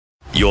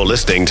You're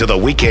listening to the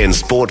Weekend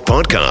Sport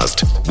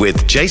Podcast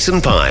with Jason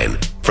Pine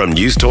from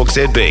News Talk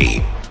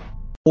ZB.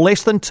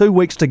 Less than 2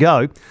 weeks to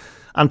go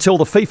until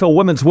the FIFA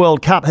Women's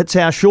World Cup hits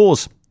our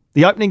shores.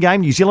 The opening game,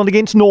 New Zealand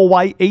against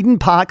Norway, Eden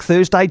Park,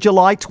 Thursday,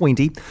 July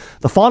 20.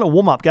 The final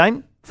warm-up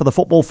game for the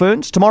football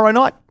ferns tomorrow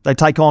night. They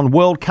take on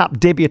World Cup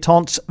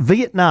debutantes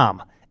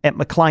Vietnam at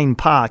McLean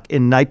Park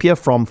in Napier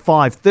from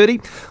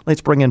 5:30.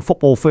 Let's bring in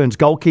football ferns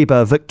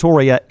goalkeeper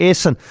Victoria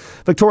Esson.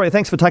 Victoria,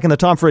 thanks for taking the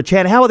time for a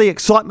chat. How are the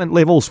excitement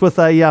levels with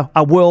a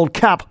World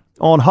Cup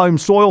on home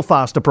soil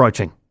fast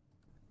approaching?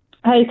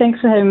 Hey, thanks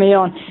for having me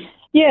on.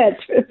 Yeah,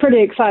 it's a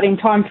pretty exciting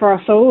time for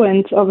us all,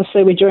 and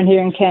obviously we joined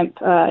here in camp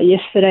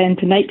yesterday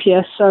into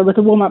Napier, so with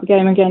a warm-up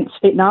game against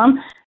Vietnam,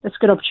 it's a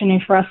good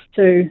opportunity for us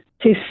to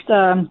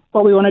test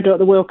what we want to do at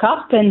the World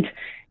Cup and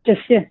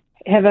just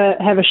have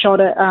a shot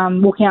at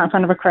walking out in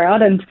front of a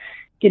crowd and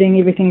getting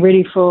everything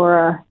ready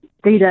for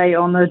D-Day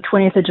on the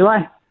 20th of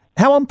July.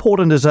 How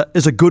important is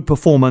a good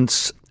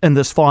performance in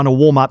this final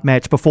warm-up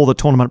match before the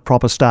tournament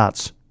proper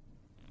starts?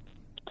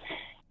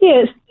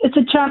 Yeah, it's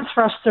a chance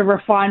for us to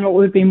refine what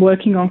we've been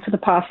working on for the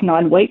past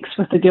 9 weeks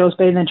with the girls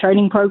being in the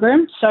training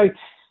program. So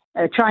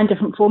trying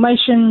different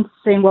formations,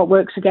 seeing what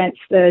works against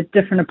a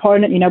different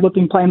opponent. You know, we've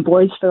been playing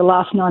boys for the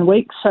last 9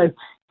 weeks, so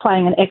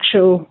playing an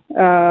actual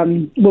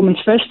women's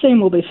first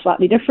team will be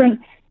slightly different,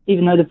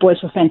 even though the boys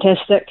were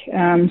fantastic.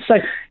 So,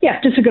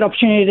 just a good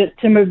opportunity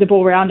to move the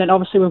ball around. And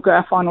obviously we've got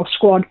our final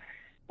squad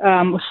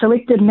was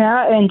selected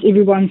now and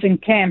everyone's in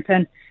camp.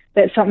 And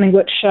that's something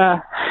which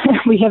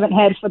we haven't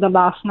had for the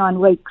last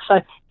 9 weeks.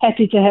 So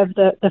happy to have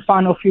the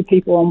final few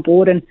people on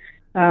board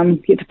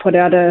and get to put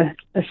out a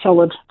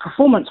solid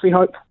performance, we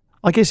hope.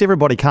 I guess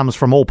everybody comes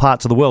from all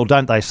parts of the world,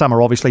 don't they? Some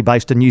are obviously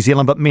based in New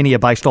Zealand, but many are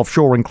based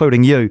offshore,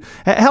 including you.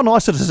 How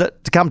nice is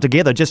it to come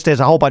together just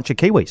as a whole bunch of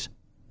Kiwis?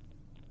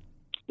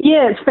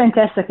 Yeah, it's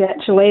fantastic,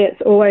 actually.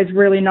 It's always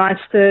really nice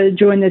to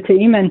join the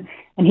team and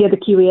hear the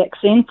Kiwi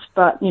accent,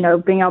 but, you know,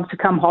 being able to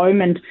come home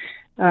and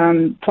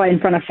play in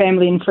front of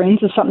family and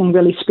friends is something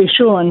really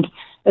special, and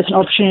it's an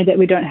opportunity that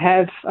we don't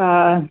have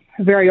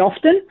very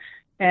often.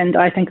 And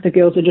I think the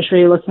girls are just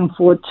really looking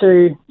forward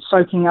to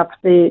soaking up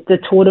the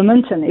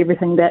tournament and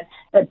everything that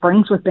it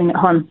brings with being at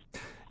home.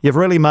 You've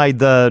really made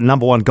the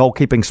number one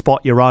goalkeeping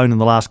spot your own in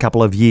the last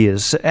couple of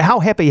years. How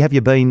happy have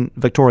you been,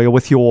 Victoria,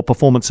 with your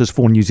performances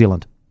for New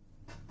Zealand?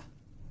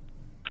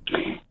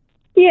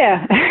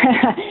 Yeah.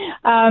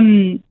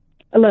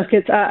 Look,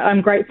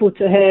 I'm grateful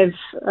to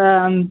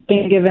have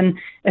been given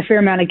a fair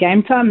amount of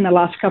game time in the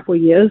last couple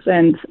of years,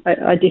 and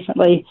I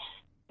definitely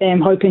am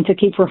hoping to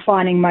keep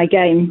refining my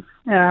game.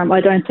 I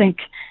don't think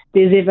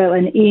there's ever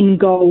an end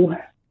goal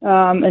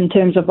in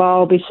terms of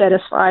I'll be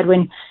satisfied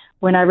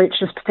when I reach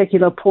this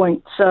particular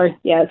point. So,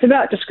 yeah, it's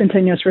about just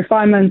continuous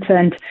refinement,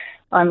 and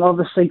I'm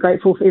obviously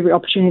grateful for every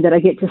opportunity that I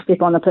get to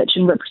step on the pitch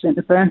and represent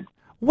the firm.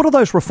 What do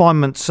those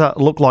refinements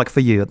look like for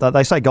you?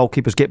 They say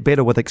goalkeepers get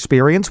better with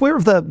experience. Where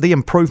have the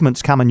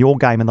improvements come in your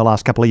game in the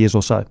last couple of years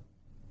or so?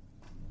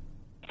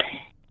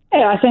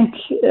 Yeah, I think,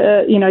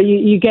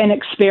 you gain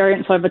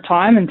experience over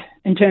time, and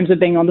in terms of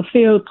being on the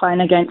field, playing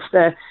against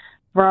a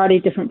variety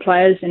of different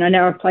players. You know,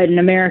 now I've played in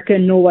America,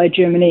 Norway,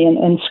 Germany,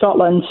 and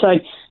Scotland. So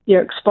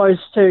you're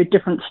exposed to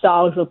different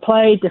styles of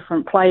play,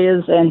 different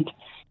players, and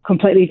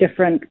completely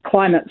different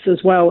climates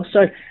as well.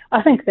 So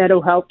I think that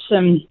all helps.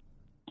 And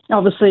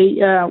obviously,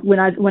 when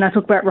I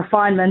talk about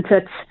refinement,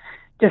 it's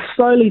just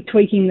slowly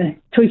tweaking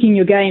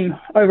your game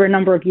over a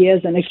number of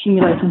years and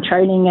accumulating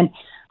training, and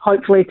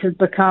hopefully to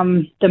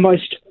become the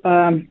most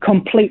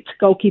complete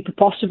goalkeeper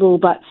possible.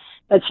 But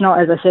it's not,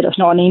 as I said, it's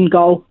not an end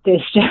goal.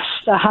 There's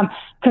just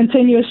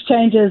continuous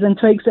changes and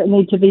tweaks that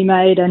need to be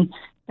made,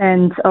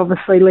 and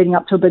obviously leading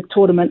up to a big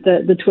tournament,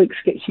 the tweaks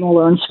get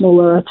smaller and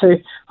smaller to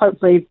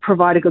hopefully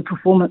provide a good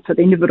performance at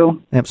the end of it all.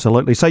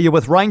 Absolutely. So you're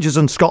with Rangers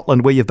in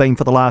Scotland, where you've been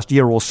for the last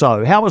year or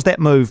so. How has that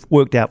move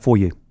worked out for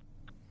you?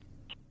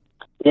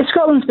 Yeah,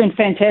 Scotland's been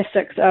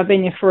fantastic. I've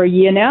been here for a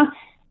year now,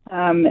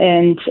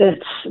 and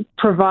it's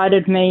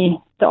provided me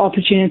the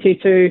opportunity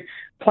to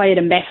play at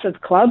a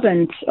massive club,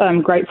 and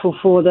I'm grateful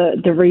for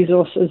the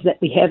resources that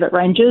we have at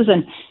Rangers,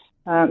 and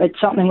it's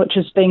something which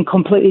has been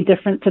completely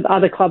different to the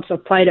other clubs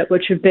I've played at,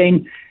 which have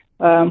been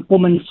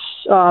women's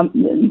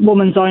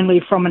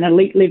only from an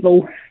elite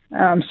level.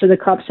 So the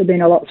clubs have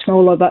been a lot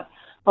smaller, but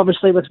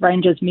obviously with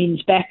Rangers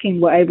men's backing,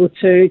 we're able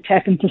to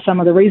tap into some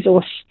of the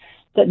resource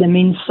that the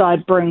men's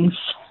side brings.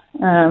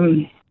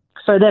 So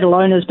that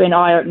alone has been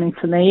eye-opening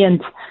for me,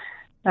 and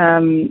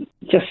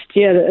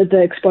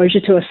the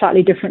exposure to a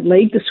slightly different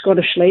league, the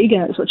Scottish League,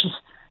 which is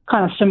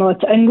kind of similar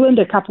to England,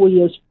 a couple of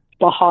years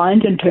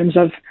behind in terms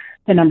of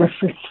the number of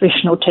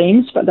professional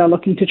teams, but they're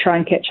looking to try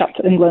and catch up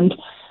to England.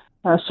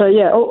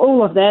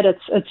 All of that,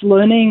 it's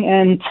learning,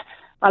 and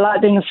I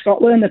like being in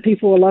Scotland. The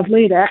people are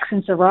lovely, the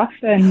accents are rough,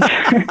 and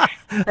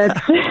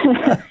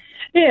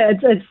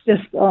it's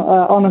just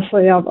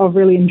honestly, I've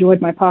really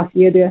enjoyed my past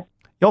year there.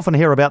 You often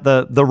hear about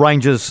the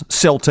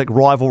Rangers-Celtic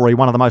rivalry,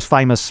 one of the most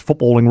famous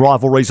footballing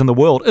rivalries in the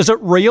world. Is it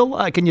real?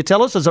 Can you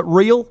tell us? Is it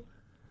real?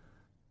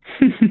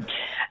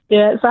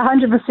 Yeah, it's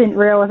 100%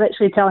 real. I was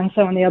actually telling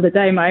someone the other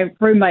day, my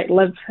roommate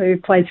Liv, who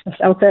plays for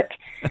Celtic,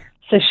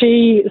 so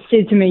she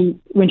said to me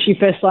when she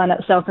first signed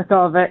at Celtic,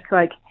 "Oh, Vic,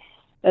 like,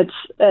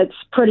 it's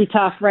pretty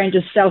tough,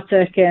 Rangers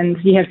Celtic, and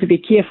you have to be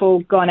careful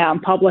going out in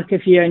public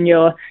if you're in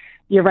your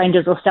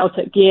Rangers or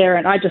Celtic gear."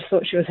 And I just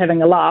thought she was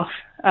having a laugh.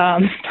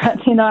 But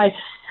then I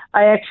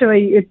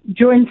actually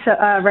joined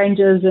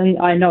Rangers, and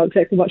I know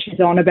exactly what she's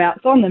on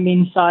about. So on the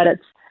men's side,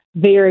 it's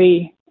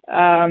very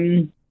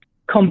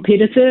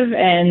competitive,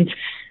 and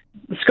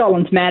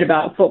Scotland's mad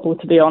about football,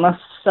 to be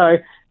honest. So,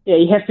 yeah,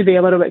 you have to be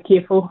a little bit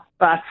careful.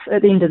 But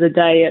at the end of the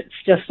day, it's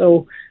just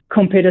all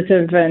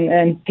competitive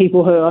and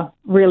people who are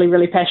really,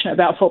 really passionate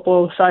about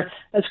football. So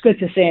it's good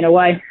to see in a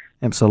way.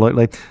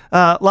 Absolutely.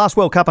 Last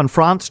World Cup in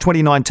France,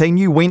 2019,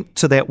 you went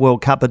to that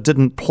World Cup but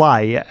didn't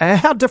play.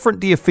 How different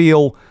do you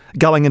feel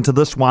going into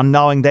this one,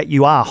 knowing that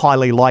you are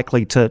highly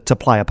likely to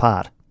play a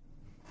part?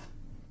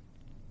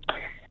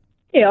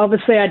 Yeah,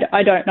 obviously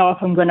I don't know if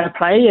I'm going to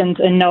play, and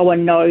no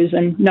one knows,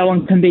 and no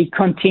one can be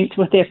content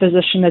with their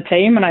position in the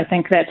team, and I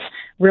think that's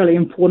really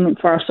important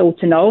for us all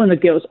to know, and the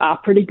girls are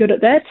pretty good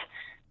at that.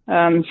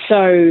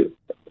 So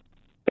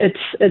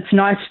it's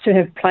nice to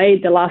have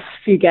played the last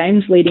few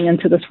games leading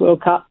into this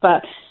World Cup,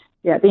 but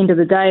yeah, at the end of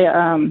the day,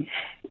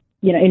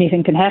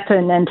 anything can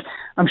happen, and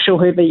I'm sure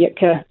whoever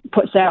Yitka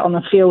puts out on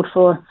the field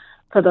for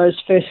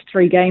those first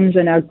 3 games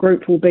in our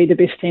group will be the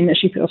best team that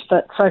she feels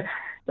fit. So,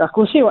 look,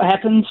 we'll see what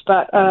happens,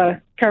 but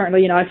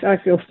currently, I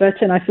feel fit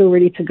and I feel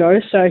ready to go,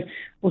 so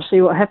we'll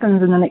see what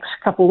happens in the next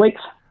couple of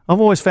weeks. I've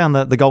always found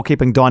the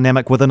goalkeeping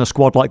dynamic within a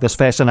squad like this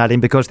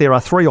fascinating because there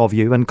are 3 of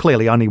you and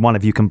clearly only one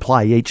of you can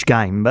play each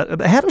game. But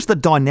how does the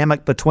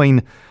dynamic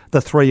between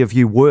the 3 of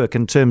you work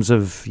in terms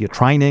of your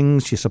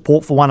trainings, your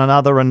support for one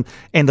another, and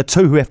the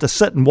 2 who have to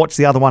sit and watch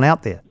the other one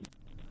out there?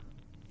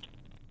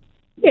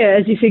 Yeah,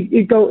 as you said,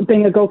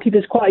 being a goalkeeper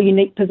is quite a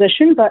unique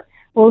position, but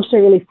we're also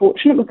really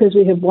fortunate because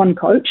we have 1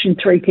 coach and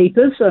 3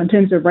 keepers. So in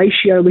terms of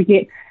ratio, we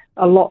get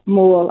a lot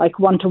more like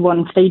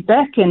one-to-one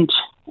feedback and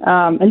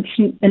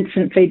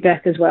instant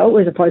feedback as well,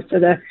 as opposed to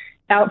the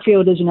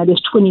outfielders.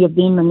 There's 20 of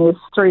them and there's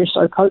 3 or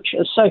so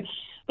coaches. So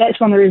that's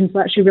one of the reasons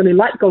I actually really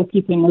like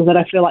goalkeeping, is that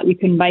I feel like you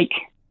can make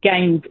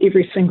games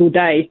every single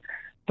day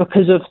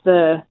because of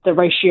the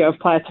ratio of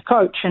player to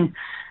coach. And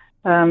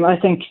I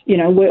think,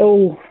 we're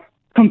all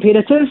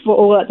competitive. We're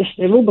all at this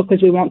level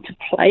because we want to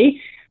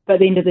play. But at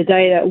the end of the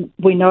day, that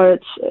we know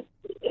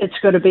it's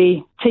got to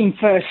be team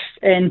first,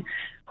 and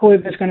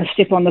whoever's going to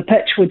step on the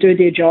pitch will do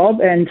their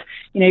job, and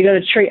you've got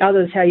to treat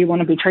others how you want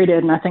to be treated,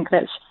 and I think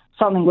that's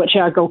something which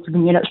our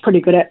goalkeeping unit's pretty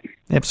good at.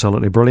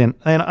 Absolutely brilliant.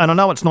 And I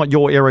know it's not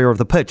your area of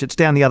the pitch, it's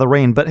down the other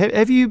end, but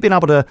have you been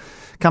able to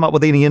come up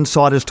with any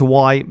insight as to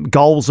why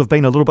goals have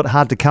been a little bit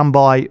hard to come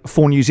by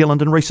for New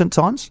Zealand in recent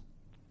times?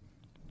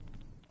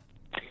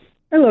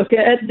 Look,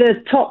 at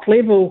the top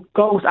level,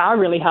 goals are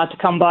really hard to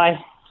come by,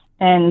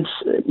 and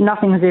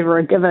nothing's ever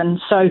a given.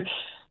 So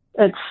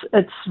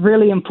it's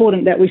really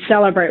important that we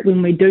celebrate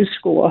when we do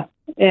score,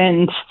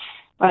 and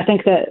I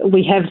think that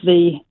we have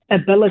the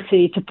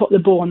ability to put the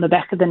ball in the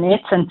back of the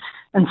net, and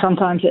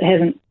sometimes it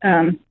hasn't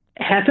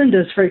happened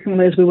as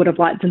frequently as we would have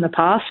liked in the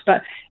past,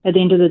 but at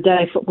the end of the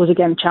day, football's a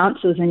game of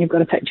chances, and you've got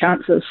to take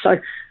chances. So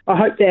I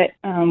hope that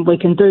we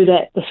can do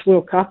that this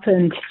World Cup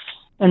and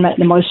make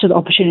the most of the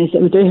opportunities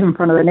that we do have in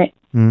front of the net.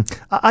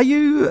 Are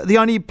you the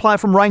only player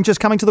from Rangers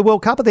coming to the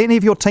World Cup? Are there any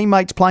of your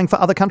teammates playing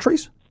for other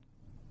countries?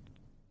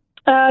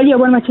 Yeah,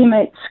 one of my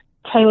teammates,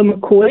 Kayla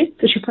McCoy,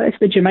 so she plays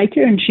for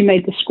Jamaica, and she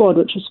made the squad,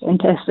 which is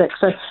fantastic.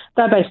 So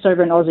they're based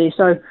over in Aussie.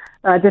 So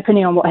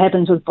depending on what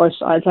happens with both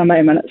sides, I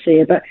may not see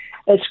it. But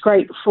it's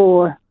great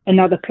for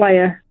another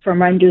player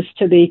from Rangers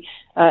to be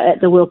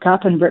at the World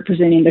Cup and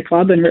representing the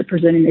club and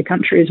representing the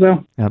country as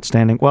well.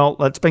 Outstanding. Well,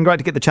 it's been great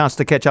to get the chance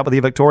to catch up with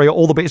you, Victoria.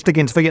 All the best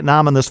against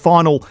Vietnam in this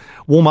final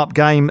warm-up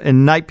game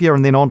in Napier,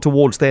 and then on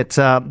towards that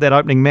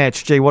opening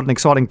match. Gee, what an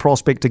exciting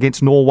prospect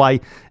against Norway,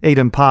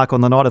 Eden Park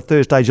on the night of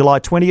Thursday, July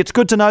 20. It's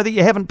good to know that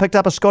you haven't picked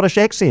up a Scottish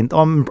accent.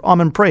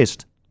 I'm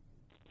impressed.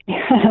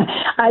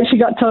 I actually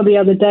got told the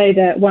other day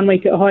that 1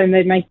 week at home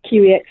they'd make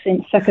Kiwi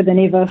accent thicker than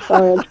ever,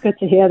 so it's good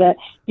to hear that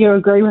you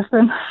agree with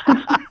them.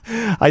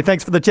 Hey,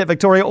 thanks for the chat,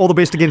 Victoria. All the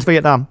best against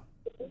Vietnam.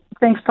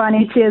 Thanks,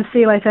 Piney. Cheers. See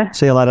you later.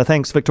 See you later.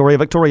 Thanks, Victoria.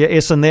 Victoria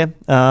Esson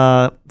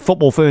there,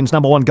 Football Fern's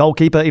 #1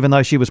 goalkeeper, even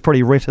though she was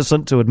pretty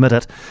reticent to admit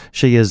it.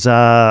 She is,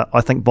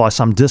 I think, by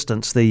some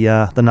distance,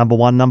 the number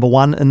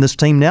one in this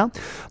team now.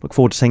 Look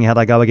forward to seeing how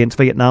they go against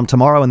Vietnam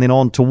tomorrow and then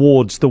on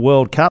towards the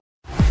World Cup.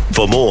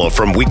 For more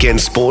from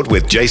Weekend Sport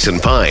with Jason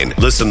Pine,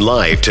 listen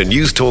live to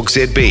News Talk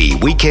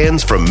ZB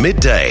weekends from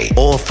midday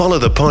or follow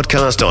the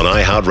podcast on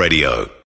iHeartRadio.